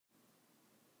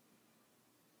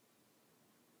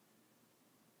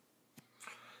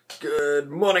Good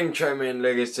morning, Troman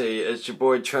Legacy. It's your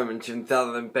boy Troman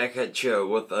 2000 back at you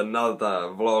with another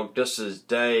vlog. This is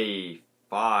day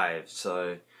 5,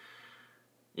 so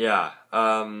yeah,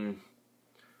 I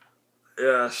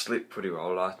slept pretty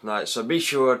well last night. So be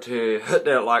sure to hit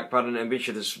that like button and be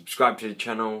sure to subscribe to the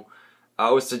channel.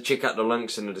 Also check out the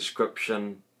links in the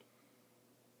description.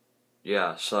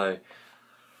 Yeah, so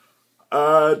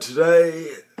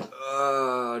today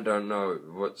I don't know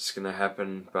what's gonna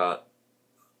happen, but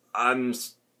I'm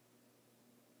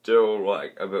still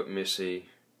like a bit messy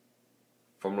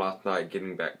from last night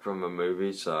getting back from a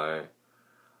movie, so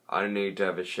I need to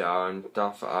have a shower and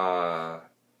stuff.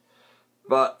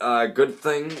 But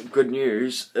good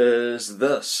news is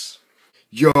this.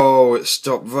 Yo, it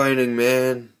stopped raining,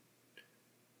 man.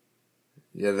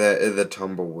 Yeah, that is a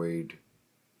tumbleweed.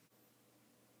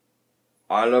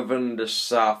 I live in the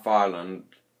South Island,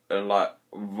 and like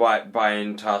right by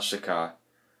Antarctica.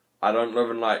 I don't live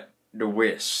in like the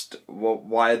West.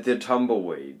 Why the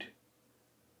tumbleweed?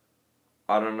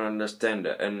 I don't understand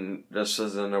it. And this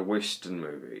isn't a Western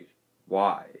movie.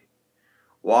 Why?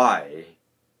 Why?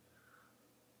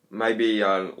 Maybe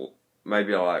I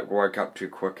like woke up too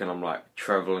quick and I'm like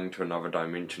traveling to another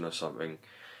dimension or something.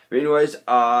 But anyways,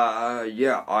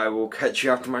 yeah, I will catch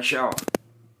you after my shower.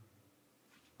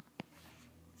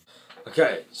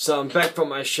 Okay, so I'm back from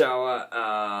my shower.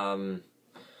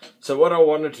 So what I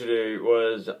wanted to do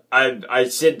was, I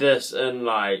said this in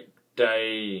like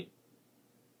day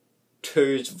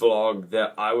 2's vlog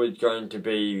that I was going to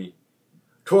be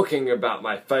talking about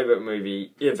my favourite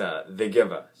movie ever, The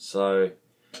Giver. So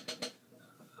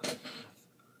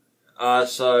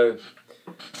The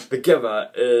Giver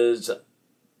it's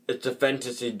a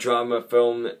fantasy drama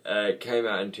film. It came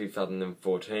out in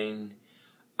 2014.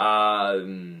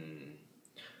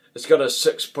 It's got a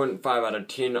 6.5 out of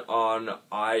 10 on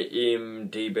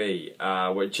IMDb,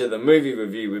 which is a movie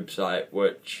review website,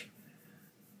 which,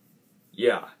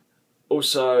 yeah.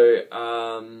 Also,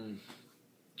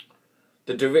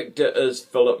 the director is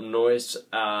Philip Noyce,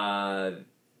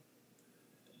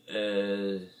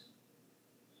 is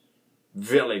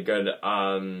really good,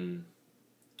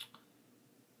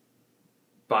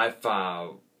 by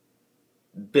far,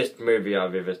 best movie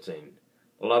I've ever seen.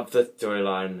 Love the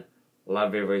storyline.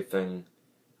 Love everything.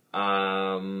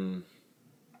 What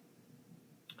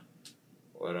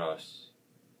else?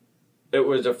 It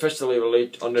was officially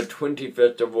released on the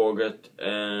 21st of August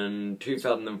in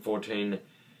 2014,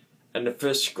 and the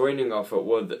first screening of it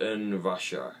was in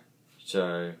Russia.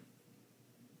 So,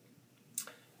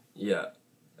 yeah.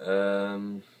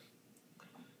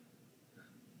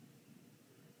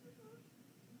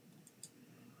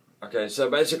 Okay, so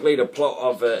basically the plot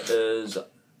of it is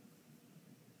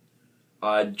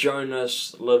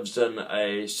Jonas lives in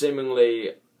a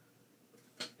seemingly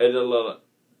idyllic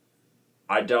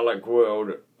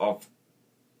world of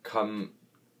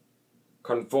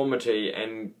conformity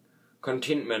and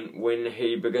contentment when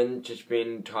he begins to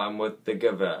spend time with the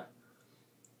Giver,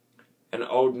 an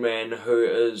old man who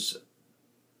is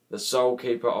the sole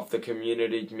keeper of the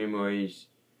community's memories.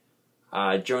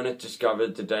 Jonas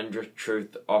discovers the dangerous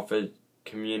truth of his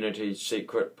community's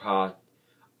secret past.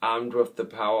 Armed with the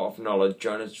power of knowledge,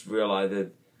 Jonas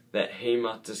realizes that he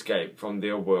must escape from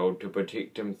their world to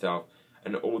protect himself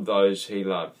and all those he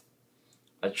loves.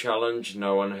 A challenge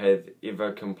no one has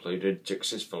ever completed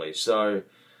successfully. So,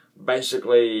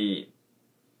 basically,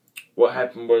 what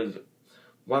happened was,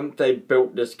 once they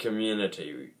built this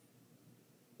community,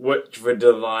 which were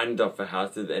designed off the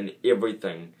houses and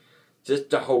everything, just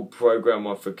the whole program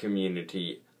of the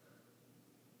community,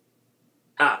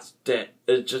 it's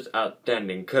just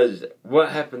outstanding, because what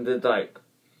happens is, like,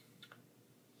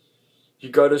 you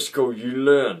go to school, you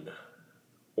learn,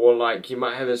 or like you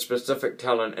might have a specific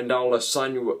talent and they'll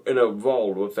assign you in a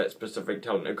role with that specific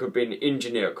talent. It could be an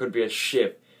engineer, it could be a chef,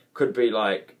 it could be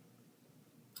like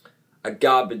a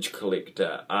garbage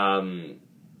collector, and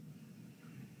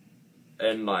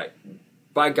like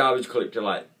by garbage collector,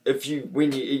 like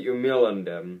when you eat your meal in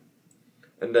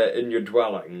your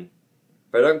dwelling.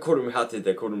 They don't call them houses,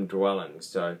 they call them dwellings.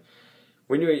 So,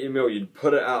 when you eat your meal, you'd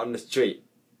put it out on the street.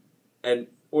 At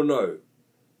the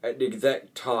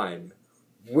exact time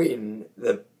when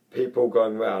the people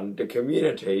going around the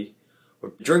community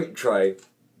with drink tray,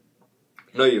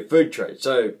 your food tray.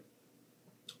 So,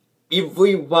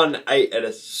 everyone ate at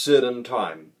a certain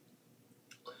time.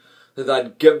 So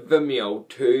they'd give the meal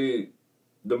to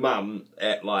the mum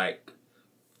at like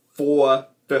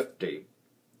 4:50.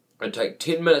 It'd take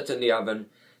 10 minutes in the oven,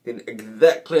 then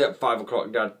exactly at 5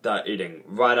 o'clock they'd start eating,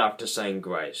 right after saying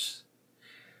grace.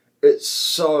 It's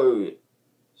so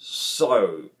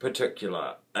so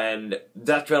particular, and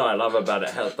that's what I love about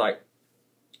it, how it's like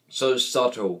so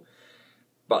subtle.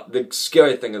 But the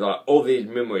scary thing is, like, all these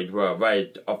memories were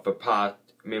raised off the past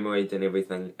memories and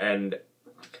everything, and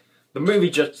the movie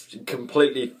just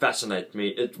completely fascinates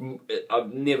me.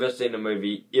 I've never seen a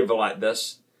movie ever like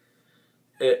this.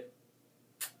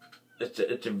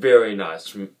 It's a very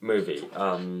nice movie.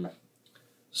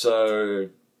 So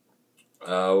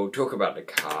we'll talk about the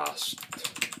cast,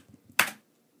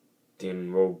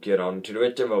 then we'll get on to the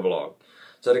rest of the vlog.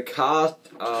 So the cast,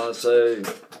 so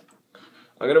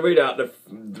I'm gonna read out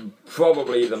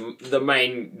probably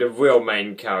the real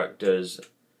main characters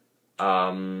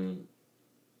in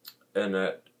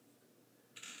it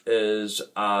is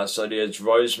so there's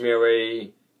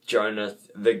Rosemary, Jonas,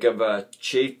 the Giver,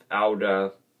 Chief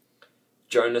Elder,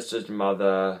 Jonas's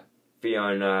mother,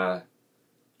 Fiona,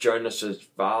 Jonas's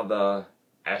father,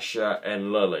 Asher,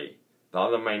 and Lily. The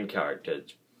other main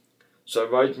characters. So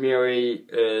Rosemary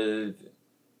is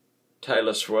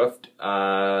Taylor Swift,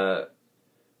 Brenton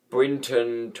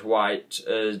Dwight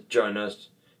is Jonas,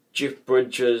 Jeff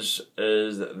Bridges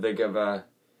is the Giver,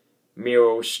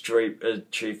 Meryl Streep is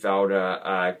Chief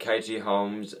Elder, Katie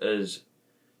Holmes is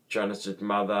Jonas's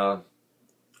mother,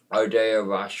 Odeya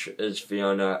Rush is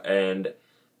Fiona, and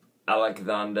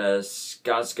Alexander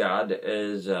Skarsgård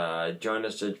is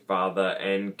Jonas's father,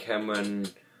 and Cameron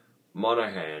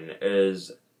Monaghan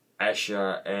is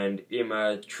Asher, and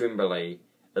Emma Tremblay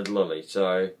is Lily.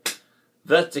 So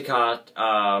that's the cast.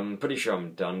 Pretty sure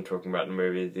I'm done talking about the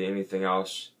movie. Is there anything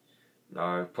else?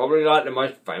 No. Probably like the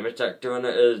most famous actor in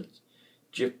it is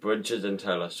Jeff Bridges and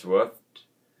Taylor Swift.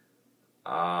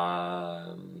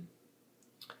 And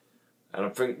I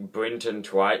think Brenton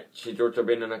Dwight, she's also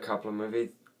been in a couple of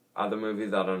movies. Other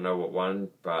movies, I don't know what one,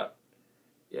 but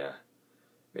yeah.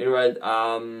 Anyway,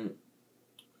 I'll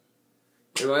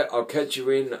catch you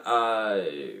when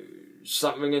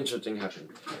something interesting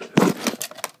happened.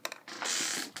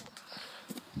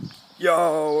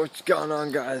 Yo, what's going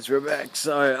on, guys? We're back.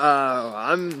 So,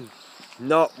 I'm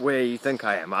not where you think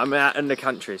I am. I'm out in the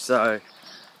country, so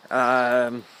what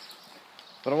I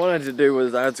wanted to do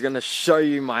was I was going to show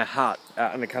you my hut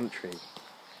out in the country.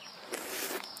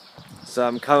 So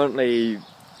I'm currently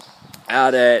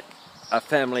out at a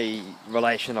family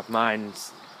relation of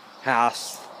mine's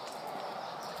house,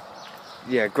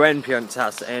 yeah, grandparents'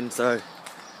 house, and so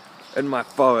in my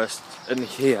forest in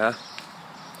here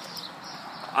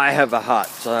I have a hut.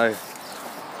 So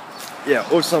yeah,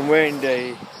 also I'm wearing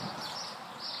the,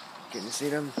 can you see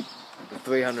them? The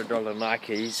 $300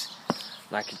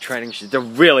 Nike training shoes. They're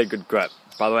really good grip.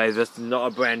 By the way, this is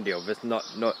not a brand deal. This is not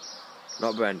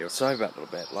brand deal. Sorry about the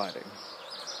bad lighting.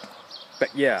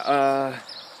 But yeah,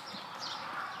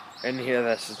 in here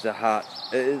this is the hut.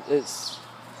 It's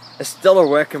still a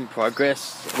work in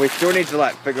progress. We still need to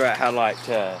like figure out how like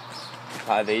to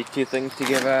tie these two things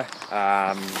together.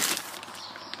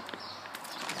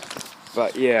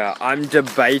 But yeah, I'm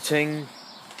debating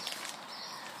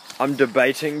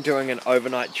doing an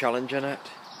overnight challenge in it.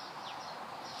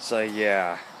 So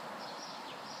yeah.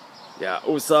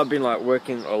 Also I've been like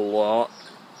working a lot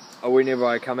whenever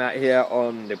I come out here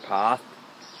on the path.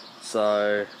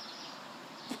 So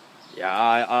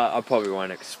yeah, I probably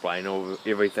won't explain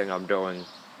everything I'm doing.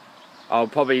 I'll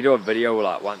probably do a video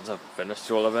like once I've finished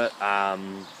all of it. But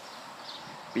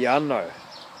yeah, I don't know.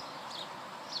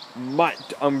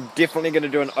 I'm definitely gonna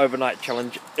do an overnight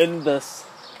challenge in this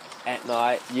at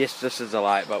night. Yes, this is a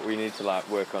light, but we need to like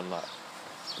work on like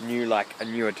a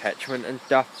new attachment and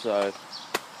stuff. So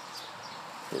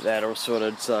get that all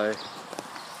sorted. So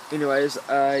anyways,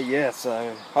 yeah,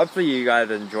 so hopefully you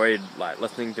guys enjoyed like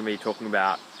listening to me talking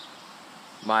about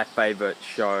my favourite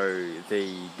show,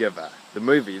 The Giver, the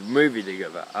movie The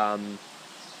Giver.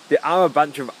 There are a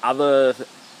bunch of other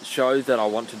shows that I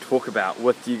want to talk about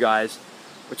with you guys,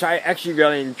 which I actually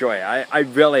really enjoy.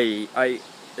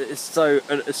 It's so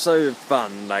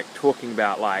fun, like talking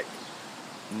about like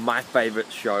my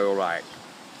favourite show, like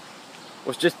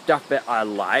was just stuff that I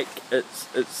like.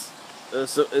 It's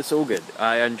all good.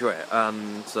 I enjoy it.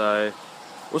 So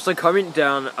also comment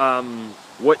down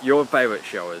what your favourite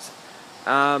show is.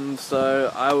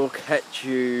 So I will catch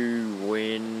you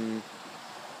when.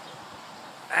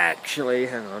 Actually,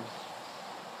 hang on.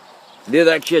 There's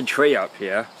actually a tree up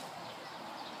here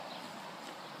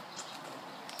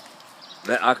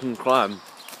that I can climb.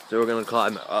 So we're gonna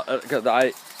climb it. Because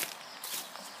I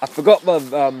forgot my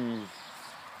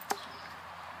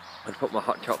I put my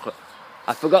hot chocolate.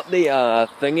 I forgot the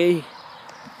thingy,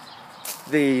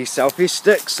 the selfie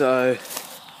stick. So you're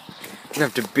gonna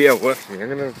have to bear with me.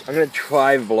 I'm gonna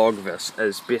try vlog this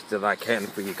as best as I can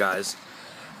for you guys.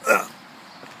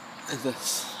 Is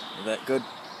that good?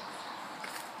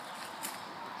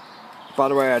 By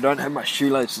the way, I don't have my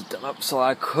shoelaces done up, so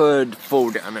I could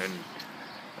fall down and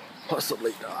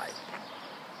possibly die.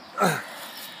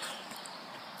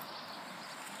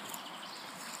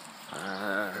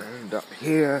 And up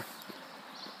here,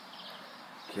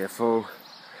 careful.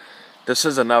 This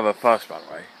is another post, by the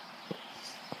way.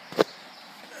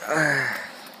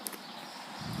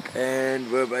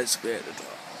 And we're basically at the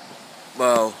top.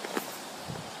 Well,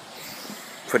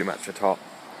 pretty much the top.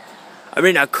 I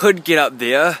mean, I could get up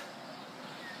there,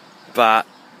 but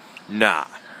nah.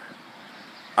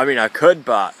 I mean, I could,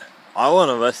 but I want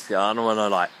to risk it. I don't want to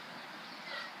like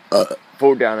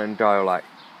fall down and die, or like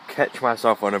catch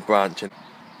myself on a branch. And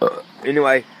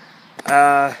anyway,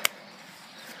 I'm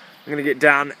gonna get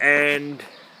down, and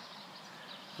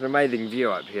it's an amazing view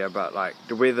up here, but like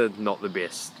the weather's not the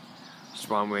best. That's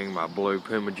why I'm wearing my blue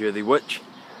Puma jersey, which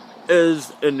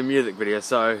is in the music video.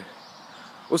 So,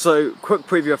 also quick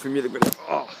preview of the music video.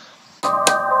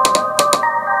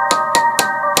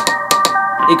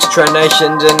 Extra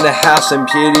Nations in the house and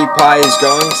PewDiePie is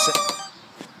going.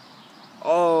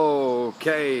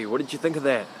 Okay, what did you think of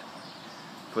that?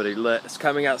 Pretty lit. It's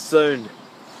coming out soon.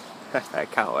 I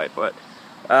can't wait for it.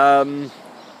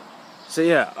 So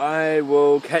yeah, I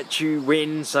will catch you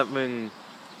when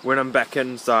I'm back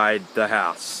inside the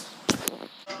house.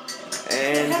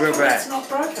 And we're back. It's not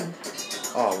broken.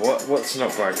 Oh, what's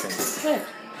not broken? Good.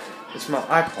 It's my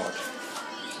iPod.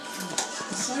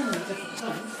 So many different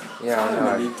things. Yeah,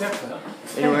 I know.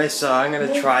 Anyway, so I'm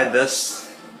gonna try this.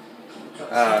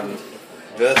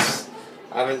 This.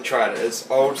 I haven't tried it. It's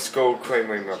old school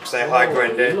creamery milk. Say hi,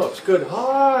 Granddad. It looks good.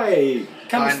 Hi.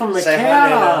 Comes from the Say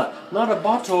cow, not a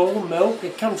bottle. Milk.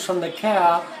 It comes from the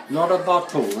cow, not a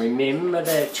bottle. Remember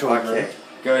that, children. Okay.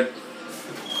 Good.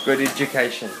 Good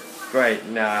education. Great.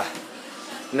 Now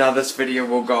this video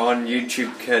will go on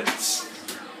YouTube Kids.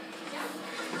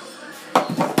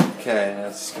 Okay, now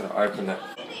it's just gonna open it.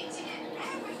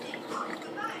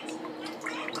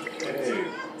 Hey,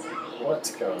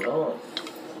 what's going on?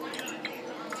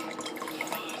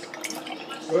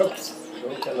 Whoops,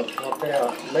 we're going to pop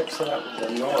out. Mix it up with the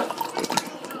knife.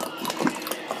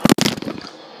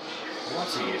 What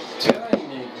are you doing,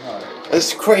 Nico?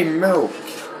 It's cream milk.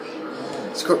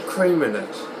 It's got cream in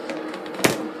it.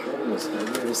 Goodness, I've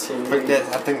never seen But you. I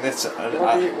think that's.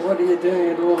 What are you doing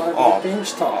it all over the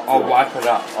bench top? I'll wipe it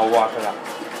up. I'll wipe it up.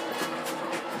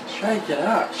 Shake it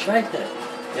up, shake it.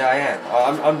 Yeah, I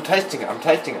am. I'm tasting it. I've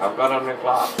got it on the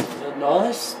glass. Is it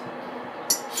nice?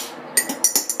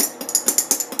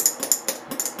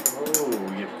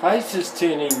 Oh, your face is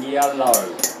turning yellow.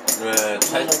 It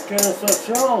Goodness, what's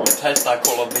wrong? tastes like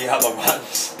all of the other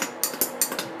ones.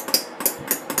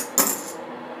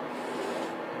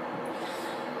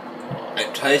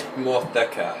 It tastes more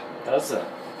thicker. Does it?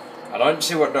 I don't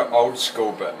see what the old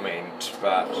school bit meant,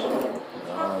 but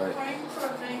No.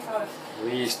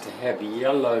 We used to have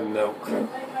yellow milk.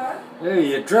 Oh,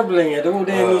 you're dribbling it all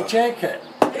down your jacket.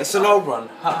 it's an old one.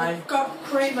 Hi. It's got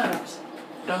cream in it.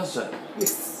 Does it?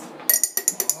 Yes.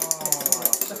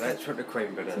 Oh, so that's what the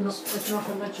cream bit is. It's not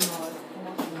homogenized.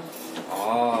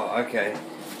 Oh, okay.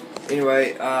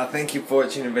 Anyway, thank you for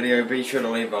watching the video. Be sure to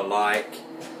leave a like,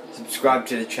 subscribe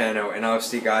to the channel, and I'll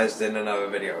see you guys in another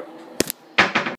video.